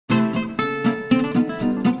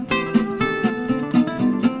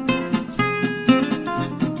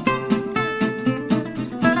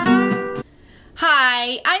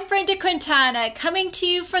Quintana, coming to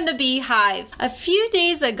you from the Beehive. A few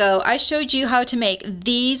days ago, I showed you how to make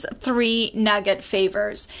these 3 nugget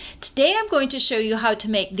favors. Today, I'm going to show you how to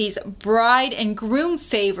make these bride and groom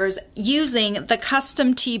favors using the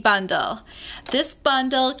custom tee bundle. This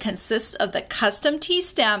bundle consists of the custom tee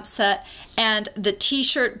stamp set and the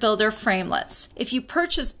t-shirt builder framelits. If you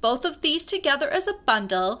purchase both of these together as a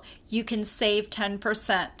bundle, you can save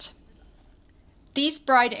 10%. These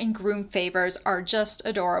bride and groom favors are just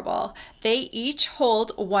adorable. They each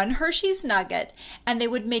hold 1 Hershey's Nugget, and they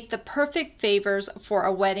would make the perfect favors for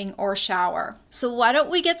a wedding or shower. So why don't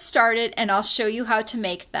we get started and I'll show you how to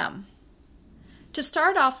make them. To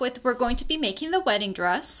start off with, we're going to be making the wedding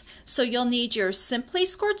dress, so you'll need your simply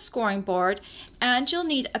scored scoring board and you'll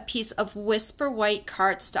need a piece of Whisper White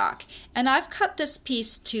cardstock. And I've cut this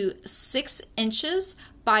piece to 6 inches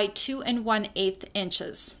by 2 1/8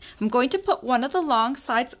 inches. I'm going to put one of the long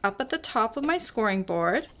sides up at the top of my scoring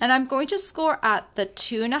board, and I'm going to score at the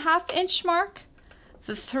 2.5 inch mark,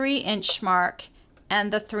 the 3 inch mark,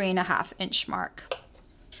 and the 3.5 inch mark.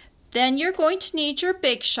 Then you're going to need your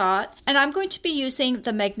big shot, and I'm going to be using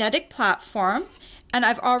the magnetic platform, and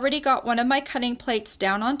I've already got one of my cutting plates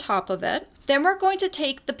down on top of it. Then we're going to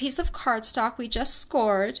take the piece of cardstock we just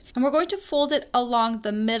scored, and we're going to fold it along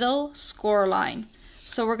the middle score line.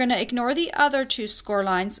 So we're going to ignore the other 2 score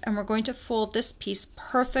lines, and we're going to fold this piece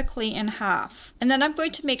perfectly in half. And then I'm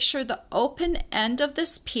going to make sure the open end of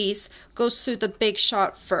this piece goes through the big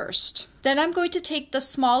shot first. Then I'm going to take the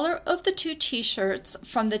smaller of the 2 t-shirts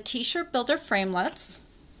from the t-shirt builder framelits,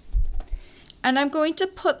 and I'm going to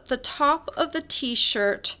put the top of the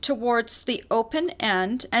t-shirt towards the open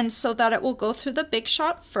end, and so that it will go through the big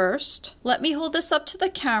shot first. Let me hold this up to the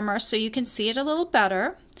camera so you can see it a little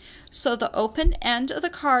better. So the open end of the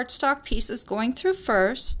cardstock piece is going through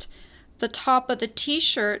first. The top of the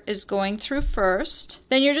t-shirt is going through first.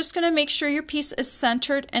 Then you're just going to make sure your piece is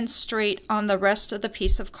centered and straight on the rest of the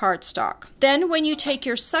piece of cardstock. Then when you take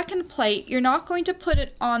your second plate, you're not going to put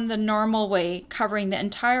it on the normal way, covering the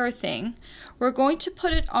entire thing. We're going to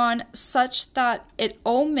put it on such that it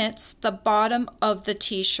omits the bottom of the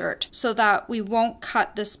t-shirt so that we won't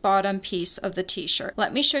cut this bottom piece of the t-shirt.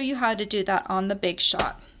 Let me show you how to do that on the big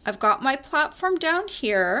shot. I've got my platform down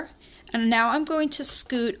here, and now I'm going to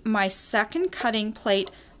scoot my second cutting plate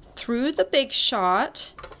through the big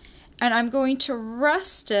shot, and I'm going to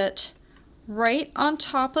rest it right on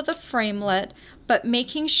top of the framelit, but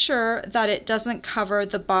making sure that it doesn't cover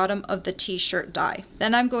the bottom of the t-shirt die.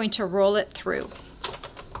 Then I'm going to roll it through.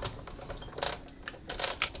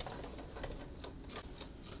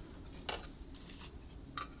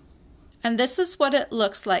 And this is what it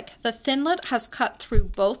looks like. The thinlet has cut through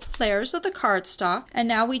both layers of the cardstock, and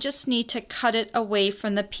now we just need to cut it away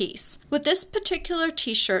from the piece. With this particular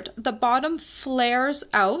t-shirt, the bottom flares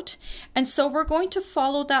out, and so we're going to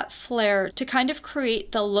follow that flare to kind of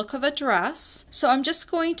create the look of a dress. So I'm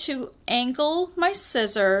just going to angle my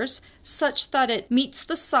scissors such that it meets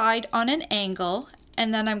the side on an angle,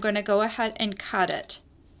 and then I'm going to go ahead and cut it.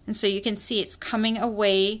 And so you can see it's coming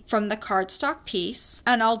away from the cardstock piece.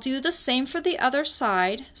 And I'll do the same for the other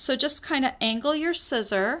side. So just kind of angle your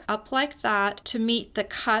scissor up like that to meet the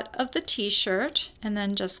cut of the t-shirt, and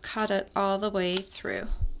then just cut it all the way through.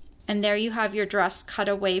 And there you have your dress cut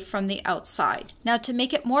away from the outside. Now to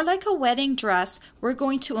make it more like a wedding dress, we're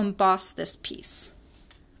going to emboss this piece.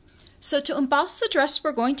 So to emboss the dress,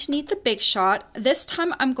 we're going to need the big shot. This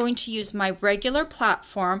time I'm going to use my regular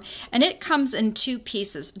platform, and it comes in 2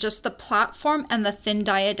 pieces, just the platform and the thin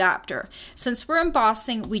die adapter. Since we're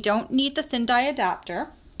embossing, we don't need the thin die adapter.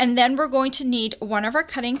 And then we're going to need one of our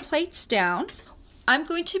cutting plates down. I'm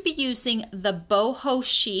going to be using the Boho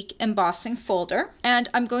Chic embossing folder, and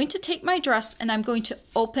I'm going to take my dress and I'm going to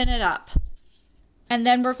open it up. And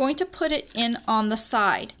then we're going to put it in on the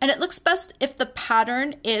side. And it looks best if the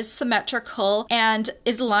pattern is symmetrical and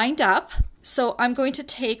is lined up. So I'm going to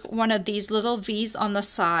take one of these little V's on the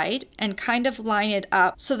side and kind of line it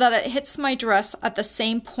up so that it hits my dress at the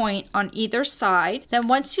same point on either side. Then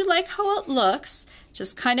once you like how it looks,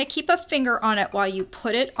 just kind of keep a finger on it while you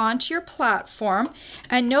put it onto your platform.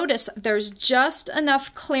 And notice there's just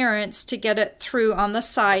enough clearance to get it through on the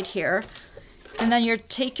side here. And then you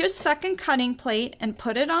take your second cutting plate and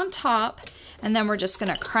put it on top, and then we're just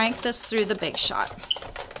going to crank this through the big shot.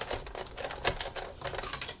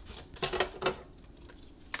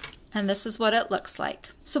 And this is what it looks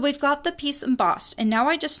like. So we've got the piece embossed, and now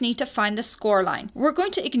I just need to find the score line. We're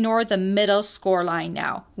going to ignore the middle score line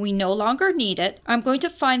now. We no longer need it. I'm going to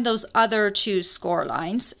find those other 2 score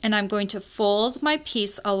lines, and I'm going to fold my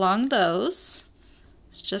piece along those.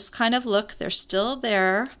 Just kind of look, they're still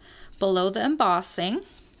there below the embossing.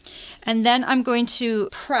 And then I'm going to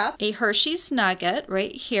prep a Hershey's Nugget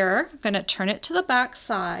right here. I'm going to turn it to the back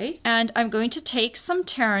side, and I'm going to take some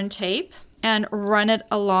Tear tape and run it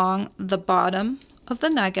along the bottom of the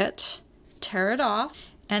nugget, tear it off,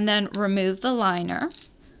 and then remove the liner.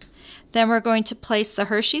 Then we're going to place the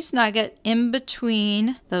Hershey's Nugget in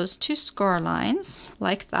between those two score lines,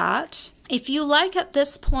 like that. If you like, at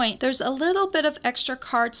this point, there's a little bit of extra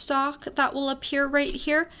cardstock that will appear right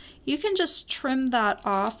here. You can just trim that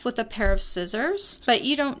off with a pair of scissors, but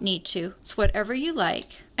you don't need to. It's whatever you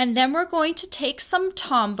like. And then we're going to take some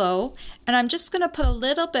Tombow, and I'm just going to put a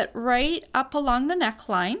little bit right up along the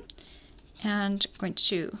neckline, and I'm going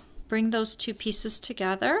to bring those two pieces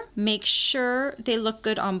together. Make sure they look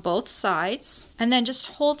good on both sides, and then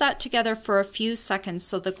just hold that together for a few seconds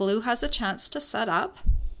so the glue has a chance to set up.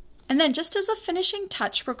 And then just as a finishing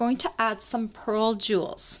touch, we're going to add some pearl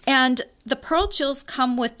jewels. And the pearl jewels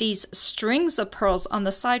come with these strings of pearls on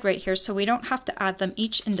the side right here, so we don't have to add them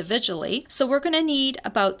each individually. So we're going to need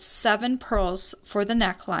about 7 pearls for the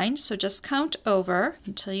neckline. So just count over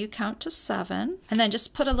until you count to 7. And then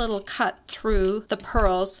just put a little cut through the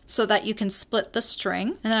pearls so that you can split the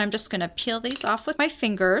string. And then I'm just going to peel these off with my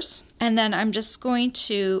fingers. And then I'm just going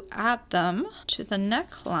to add them to the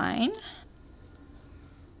neckline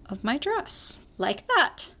of my dress, like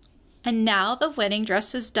that. And now the wedding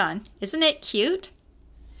dress is done. Isn't it cute?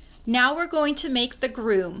 Now we're going to make the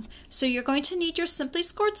groom. So you're going to need your Simply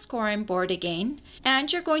Scored scoring board again,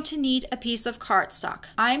 and you're going to need a piece of cardstock.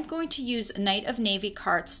 I'm going to use Night of Navy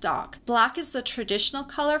cardstock. Black is the traditional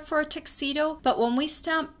color for a tuxedo, but when we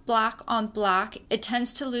stamp black on black, it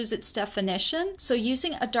tends to lose its definition. So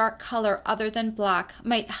using a dark color other than black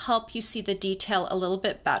might help you see the detail a little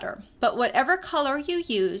bit better. But whatever color you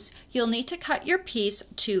use, you'll need to cut your piece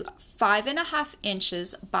to 5.5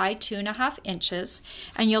 inches by 2.5 inches,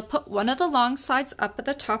 and you'll put one of the long sides up at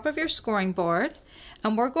the top of your scoring board,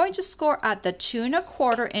 and we're going to score at the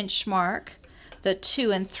 2.25 inch mark, the 2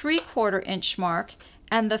 3/4 inch mark,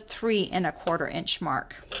 and the 3.25 inch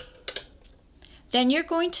mark. Then you're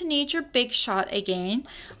going to need your big shot again.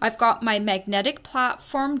 I've got my magnetic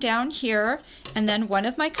platform down here and then one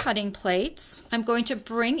of my cutting plates. I'm going to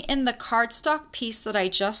bring in the cardstock piece that I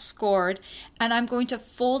just scored, and I'm going to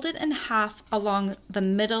fold it in half along the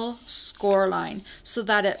middle score line so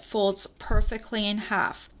that it folds perfectly in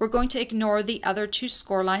half. We're going to ignore the other 2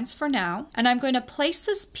 score lines for now, and I'm going to place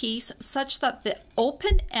this piece such that the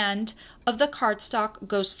open end of the cardstock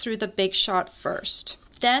goes through the big shot first.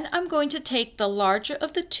 Then I'm going to take the larger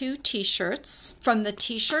of the 2 t-shirts from the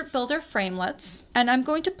t-shirt builder framelets, and I'm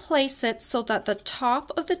going to place it so that the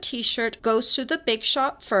top of the t-shirt goes through the big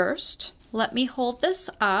shot first. Let me hold this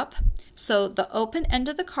up so the open end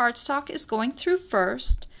of the cardstock is going through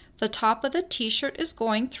first. The top of the t-shirt is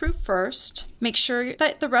going through first. Make sure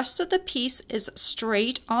that the rest of the piece is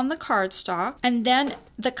straight on the cardstock, and then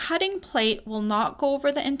the cutting plate will not go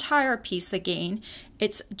over the entire piece again.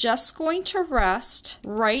 It's just going to rest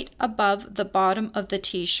right above the bottom of the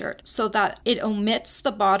t-shirt so that it omits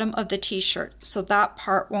the bottom of the t-shirt, so that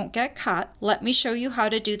part won't get cut. Let me show you how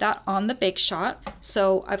to do that on the big shot.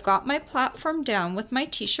 So I've got my platform down with my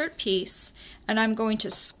t-shirt piece, and I'm going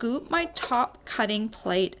to scoop my top cutting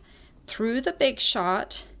plate through the big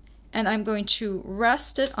shot, and I'm going to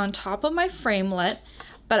rest it on top of my framelit,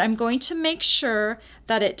 but I'm going to make sure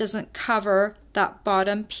that it doesn't cover that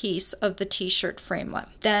bottom piece of the t-shirt framelit.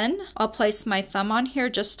 Then I'll place my thumb on here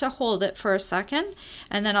just to hold it for a second,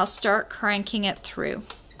 and then I'll start cranking it through.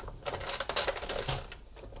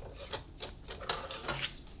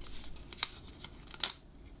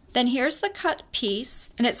 Then here's the cut piece,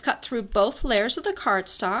 and it's cut through both layers of the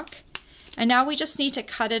cardstock. And now we just need to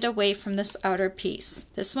cut it away from this outer piece.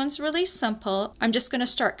 This one's really simple. I'm just going to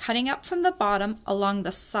start cutting up from the bottom along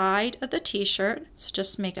the side of the t-shirt. So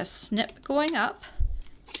just make a snip going up.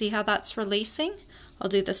 See how that's releasing? I'll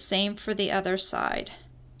do the same for the other side.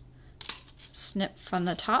 Snip from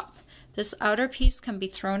the top. This outer piece can be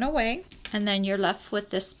thrown away, and then you're left with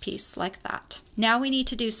this piece like that. Now we need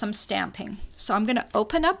to do some stamping. So I'm going to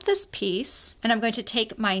open up this piece, and I'm going to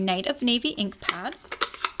take my Night of Navy ink pad.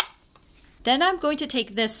 Then I'm going to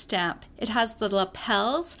take this stamp. It has the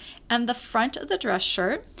lapels and the front of the dress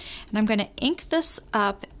shirt, and I'm going to ink this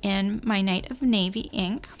up in my Night of Navy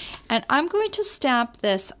ink, and I'm going to stamp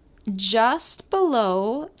this just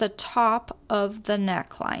below the top of the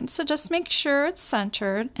neckline. So just make sure it's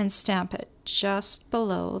centered and stamp it just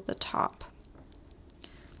below the top,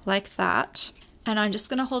 like that. And I'm just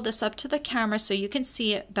going to hold this up to the camera so you can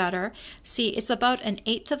see it better. See, it's about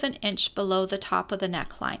 1/8 of an inch below the top of the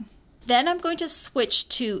neckline. Then I'm going to switch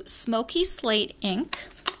to Smoky Slate ink,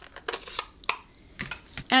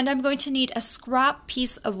 And I'm going to need a scrap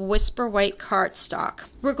piece of Whisper White cardstock.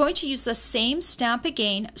 We're going to use the same stamp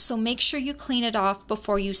again, so make sure you clean it off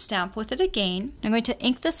before you stamp with it again. I'm going to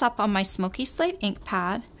ink this up on my Smoky Slate ink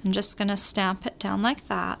pad. I'm just going to stamp it down like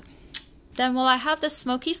that. Then while I have the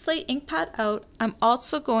Smoky Slate ink pad out, I'm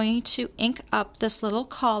also going to ink up this little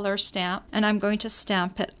collar stamp, and I'm going to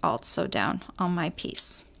stamp it also down on my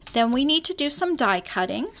piece. Then we need to do some die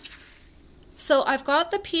cutting. So I've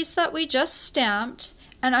got the piece that we just stamped,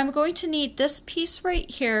 and I'm going to need this piece right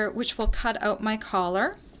here, which will cut out my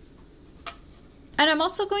collar. And I'm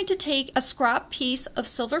also going to take a scrap piece of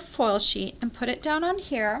silver foil sheet and put it down on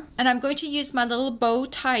here. And I'm going to use my little bow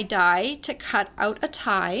tie die to cut out a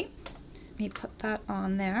tie. Let me put that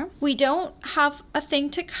on there. We don't have a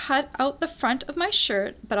thing to cut out the front of my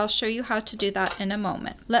shirt, but I'll show you how to do that in a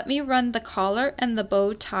moment. Let me run the collar and the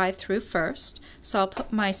bow tie through first. So I'll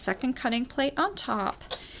put my second cutting plate on top,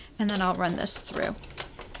 and then I'll run this through.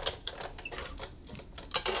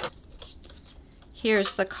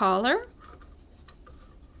 Here's the collar,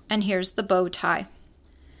 and here's the bow tie.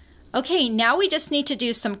 Okay, now we just need to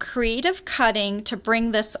do some creative cutting to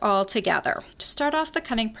bring this all together. To start off the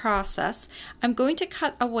cutting process, I'm going to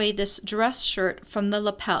cut away this dress shirt from the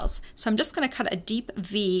lapels. So I'm just going to cut a deep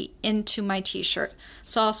V into my t-shirt.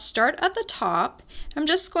 So I'll start at the top. I'm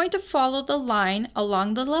just going to follow the line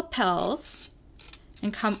along the lapels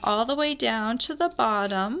and come all the way down to the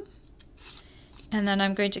bottom. And then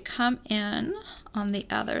I'm going to come in on the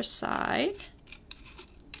other side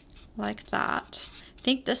like that. I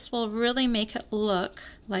think this will really make it look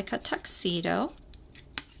like a tuxedo,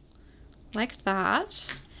 like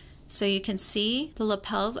that. So you can see the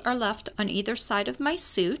lapels are left on either side of my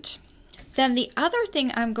suit. Then the other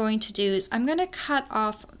thing I'm going to do is I'm going to cut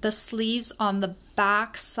off the sleeves on the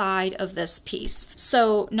back side of this piece.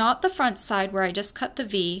 So not the front side where I just cut the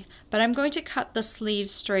V, but I'm going to cut the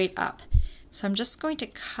sleeves straight up. So I'm just going to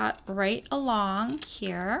cut right along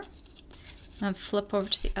here. And flip over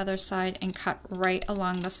to the other side and cut right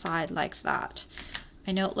along the side like that.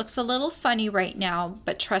 I know it looks a little funny right now,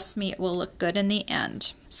 but trust me, it will look good in the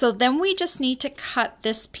end. So then we just need to cut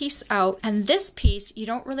this piece out, and this piece, you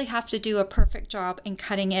don't really have to do a perfect job in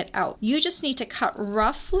cutting it out. You just need to cut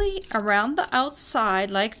roughly around the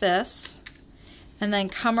outside like this, and then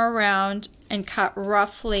come around and cut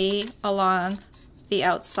roughly along the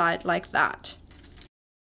outside like that.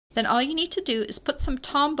 Then all you need to do is put some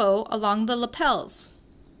tombow along the lapels.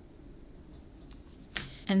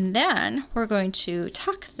 And then we're going to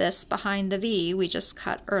tuck this behind the V we just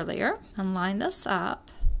cut earlier and line this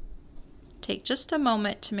up. Take just a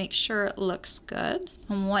moment to make sure it looks good.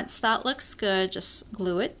 And once that looks good, just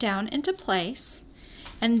glue it down into place.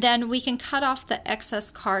 And then we can cut off the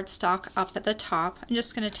excess cardstock up at the top. I'm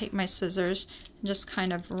just going to take my scissors and just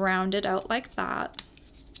kind of round it out like that.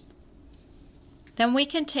 Then we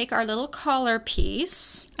can take our little collar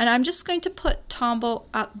piece, and I'm just going to put tombow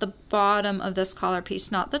at the bottom of this collar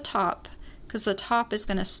piece, not the top, because the top is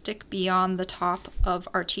going to stick beyond the top of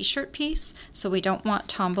our t-shirt piece, so we don't want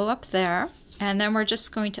tombow up there. And then we're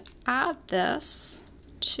just going to add this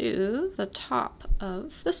to the top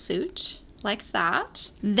of the suit, like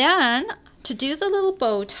that. Then, to do the little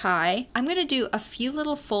bow tie, I'm going to do a few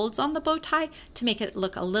little folds on the bow tie to make it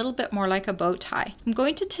look a little bit more like a bow tie. I'm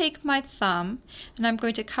going to take my thumb and I'm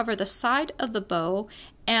going to cover the side of the bow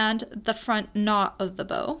and the front knot of the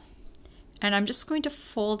bow. And I'm just going to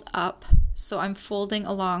fold up, so I'm folding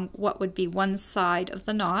along what would be one side of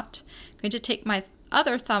the knot. I'm going to take my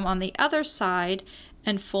other thumb on the other side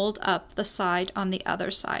and fold up the side on the other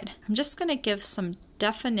side. I'm just going to give some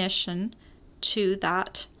definition to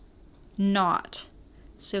that knot.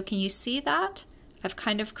 So can you see that? I've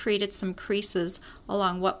kind of created some creases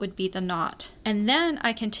along what would be the knot. And then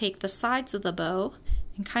I can take the sides of the bow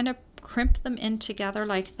and kind of crimp them in together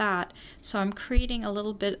like that. So I'm creating a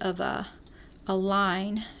little bit of a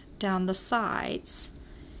line down the sides.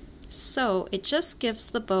 So it just gives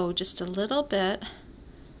the bow just a little bit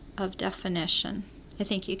of definition. I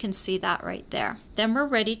think you can see that right there. Then we're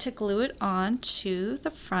ready to glue it on to the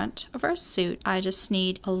front of our suit. I just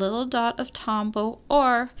need a little dot of tombow,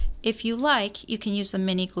 or if you like, you can use a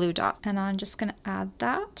mini glue dot. And I'm just going to add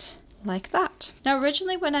that like that. Now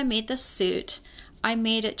originally when I made this suit, I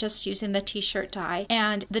made it just using the t-shirt die,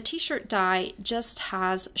 and the t-shirt die just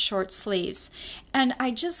has short sleeves, and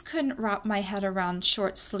I just couldn't wrap my head around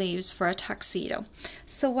short sleeves for a tuxedo.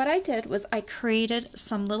 So what I did was I created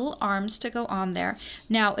some little arms to go on there.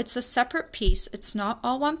 Now it's a separate piece, it's not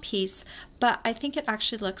all one piece, but I think it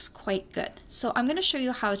actually looks quite good. So I'm going to show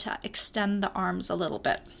you how to extend the arms a little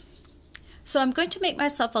bit. So I'm going to make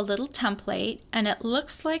myself a little template, and it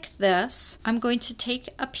looks like this. I'm going to take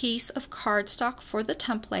a piece of cardstock for the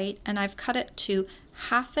template, and I've cut it to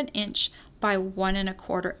 1/2 inch by 1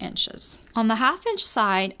 1/4 inches. On the 1/2 inch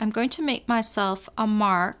side, I'm going to make myself a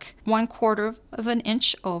mark 1/4 of an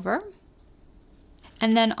inch over.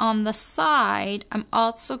 And then on the side, I'm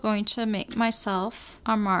also going to make myself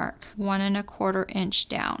a mark 1 1/4 inch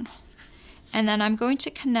down. And then I'm going to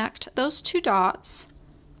connect those two dots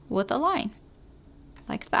with a line,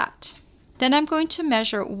 like that. Then I'm going to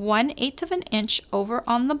measure 1/8 of an inch over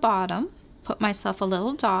on the bottom, put myself a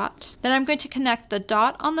little dot. Then I'm going to connect the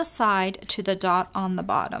dot on the side to the dot on the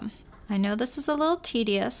bottom. I know this is a little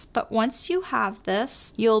tedious, but once you have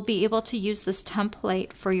this, you'll be able to use this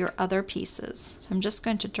template for your other pieces. So I'm just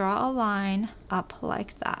going to draw a line up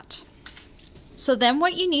like that. So then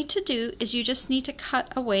what you need to do is you just need to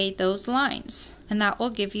cut away those lines, and that will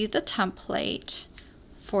give you the template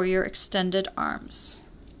for your extended arms.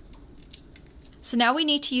 So now we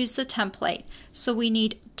need to use the template. So we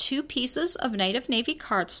need 2 pieces of Night Navy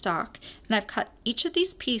cardstock, and I've cut each of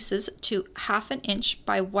these pieces to 1/2 inch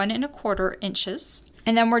by 1 1/4 inches.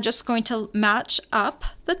 And then we're just going to match up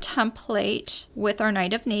the template with our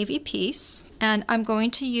Night Navy piece. And I'm going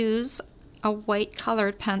to use a white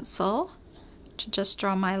colored pencil to just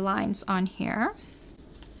draw my lines on here.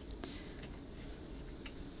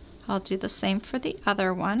 I'll do the same for the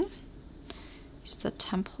other one. Use the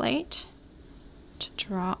template to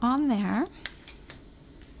draw on there.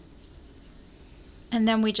 And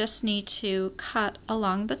then we just need to cut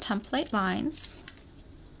along the template lines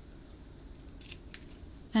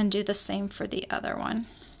and do the same for the other one.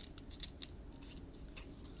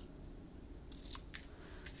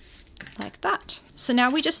 Like that. So now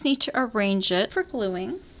we just need to arrange it for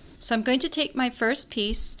gluing. So I'm going to take my first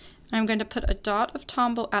piece, and I'm going to put a dot of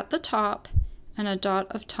Tombow at the top and a dot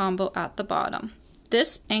of Tombow at the bottom.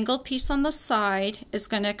 This angled piece on the side is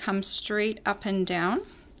going to come straight up and down.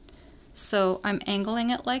 So I'm angling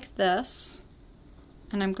it like this,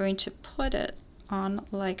 and I'm going to put it on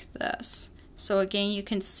like this. So again, you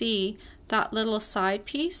can see that little side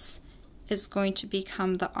piece is going to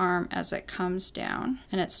become the arm as it comes down,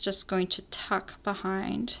 and it's just going to tuck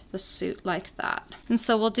behind the suit like that. And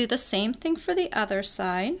so we'll do the same thing for the other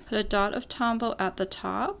side. Put a dot of Tombow at the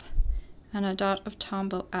top and a dot of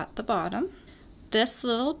Tombow at the bottom. This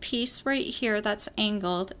little piece right here that's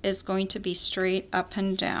angled is going to be straight up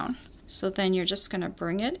and down. So then you're just going to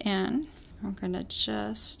bring it in. We're going to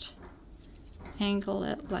just angle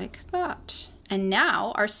it like that. And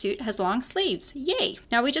now our suit has long sleeves. Yay!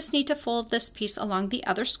 Now we just need to fold this piece along the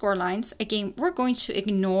other score lines. Again, we're going to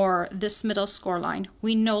ignore this middle score line.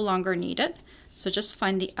 We no longer need it. So just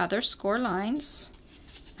find the other score lines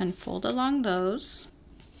and fold along those.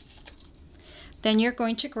 Then you're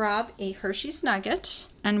going to grab a Hershey's Nugget,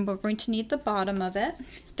 and we're going to need the bottom of it.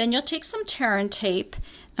 Then you'll take some tear and tape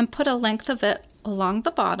and put a length of it along the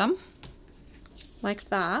bottom, like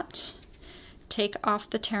that. Take off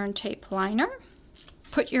the tear and tape liner.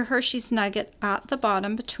 Put your Hershey's Nugget at the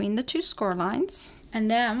bottom between the 2 score lines. And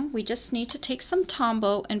then we just need to take some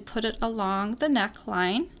Tombow and put it along the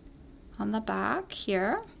neckline on the back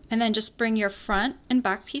here. And then just bring your front and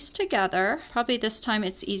back piece together. Probably this time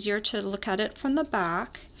it's easier to look at it from the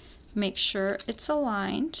back. Make sure it's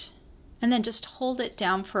aligned. And then just hold it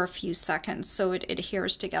down for a few seconds so it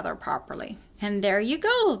adheres together properly. And there you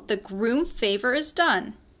go, the groom favor is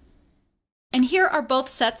done. And here are both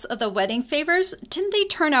sets of the wedding favors. Didn't they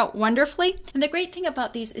turn out wonderfully? And the great thing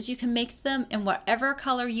about these is you can make them in whatever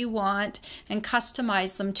color you want and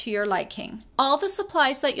customize them to your liking. All the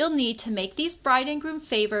supplies that you'll need to make these bride and groom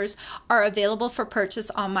favors are available for purchase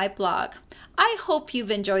on my blog. I hope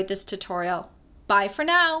you've enjoyed this tutorial. Bye for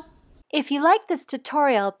now. If you like this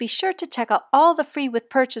tutorial, be sure to check out all the free with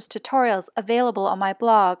purchase tutorials available on my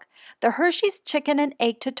blog. The Hershey's Chicken and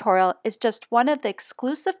Egg tutorial is just one of the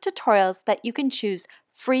exclusive tutorials that you can choose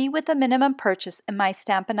free with a minimum purchase in my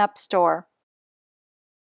Stampin' Up! Store.